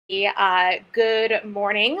Good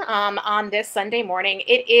morning on this Sunday morning.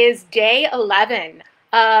 It is day 11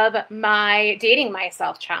 of my Dating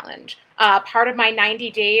Myself challenge, part of my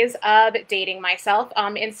 90 days of dating myself,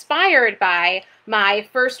 inspired by my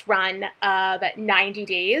first run of 90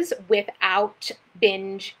 days without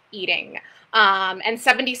binge eating. And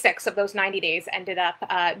 76 of those 90 days ended up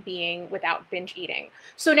being without binge eating.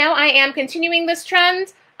 So now I am continuing this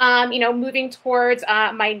trend. Moving towards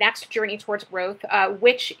my next journey towards growth,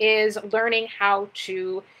 which is learning how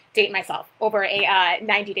to date myself over a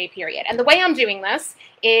 90-day period. And the way I'm doing this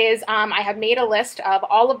is I have made a list of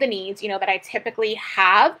all of the needs, that I typically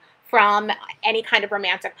have from any kind of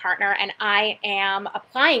romantic partner, and I am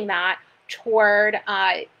applying that toward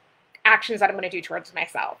actions that I'm going to do towards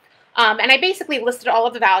myself. And I basically listed all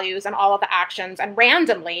of the values and all of the actions, and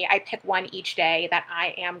randomly I pick one each day that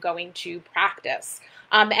I am going to practice.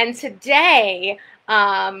 And today,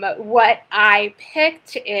 what I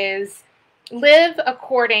picked is live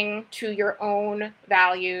according to your own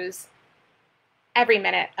values every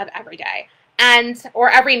minute of every day. Or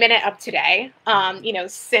every minute of today,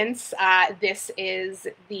 since this is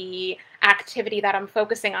the activity that I'm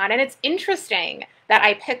focusing on. And it's interesting that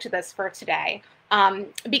I picked this for today.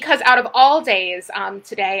 Because out of all days,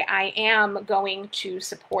 today I am going to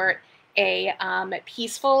support a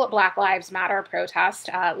peaceful Black Lives Matter protest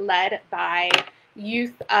led by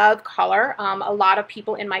youth of color. A lot of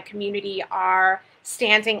people in my community are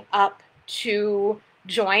standing up to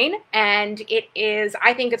join, and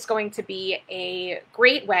I think it's going to be a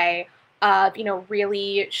great way of,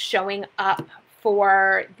 really showing up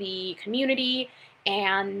for the community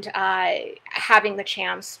and having the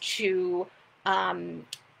chance to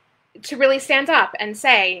really stand up and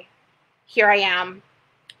say, here I am.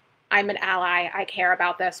 I'm an ally. I care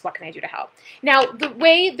about this. What can I do to help? Now, the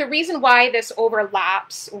reason why this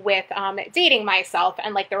overlaps with dating myself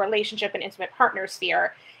and like the relationship and intimate partner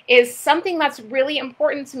sphere is something that's really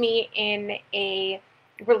important to me in a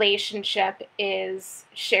relationship is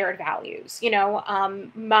shared values.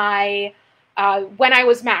 When I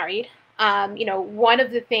was married, one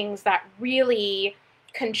of the things that really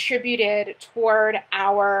contributed toward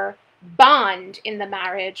our bond in the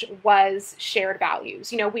marriage was shared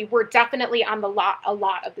values. We were definitely on a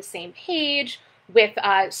lot of the same page with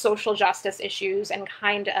social justice issues and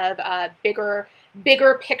kind of bigger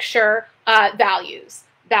picture values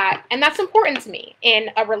and that's important to me in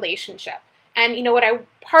a relationship. And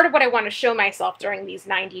part of what I want to show myself during these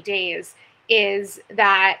 90 days is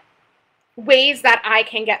that ways that I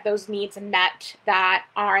can get those needs met that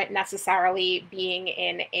aren't necessarily being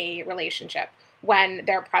in a relationship when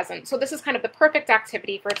they're present. So this is kind of the perfect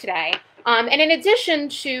activity for today. And in addition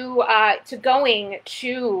to going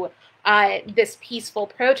to this peaceful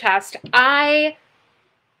protest, I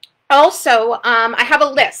also I have a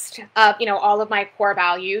list of all of my core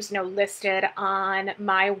values listed on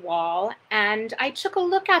my wall, and I took a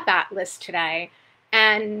look at that list today.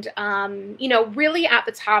 And, really at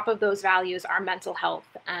the top of those values are mental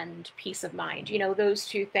health and peace of mind. Those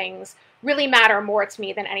two things really matter more to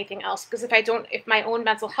me than anything else, because if my own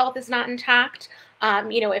mental health is not intact,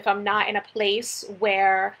 if I'm not in a place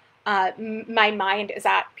where my mind is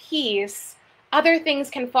at peace, other things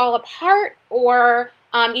can fall apart, or,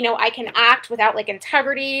 I can act without like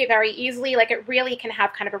integrity very easily. Like it really can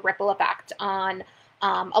have kind of a ripple effect on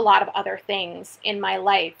a lot of other things in my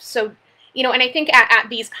life. So, and I think at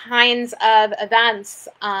these kinds of events,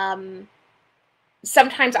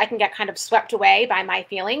 sometimes I can get kind of swept away by my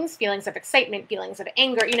feelings of excitement, feelings of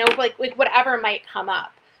anger, like whatever might come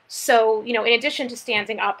up. So, in addition to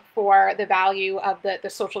standing up for the value of the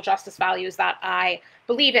social justice values that I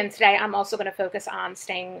believe in today, I'm also going to focus on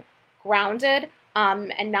staying grounded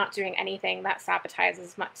and not doing anything that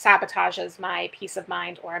sabotages my peace of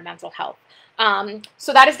mind or mental health.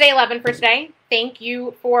 So that is day 11 for today. Thank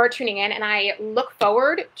you for tuning in, and I look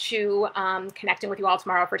forward to connecting with you all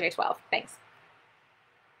tomorrow for day 12. Thanks.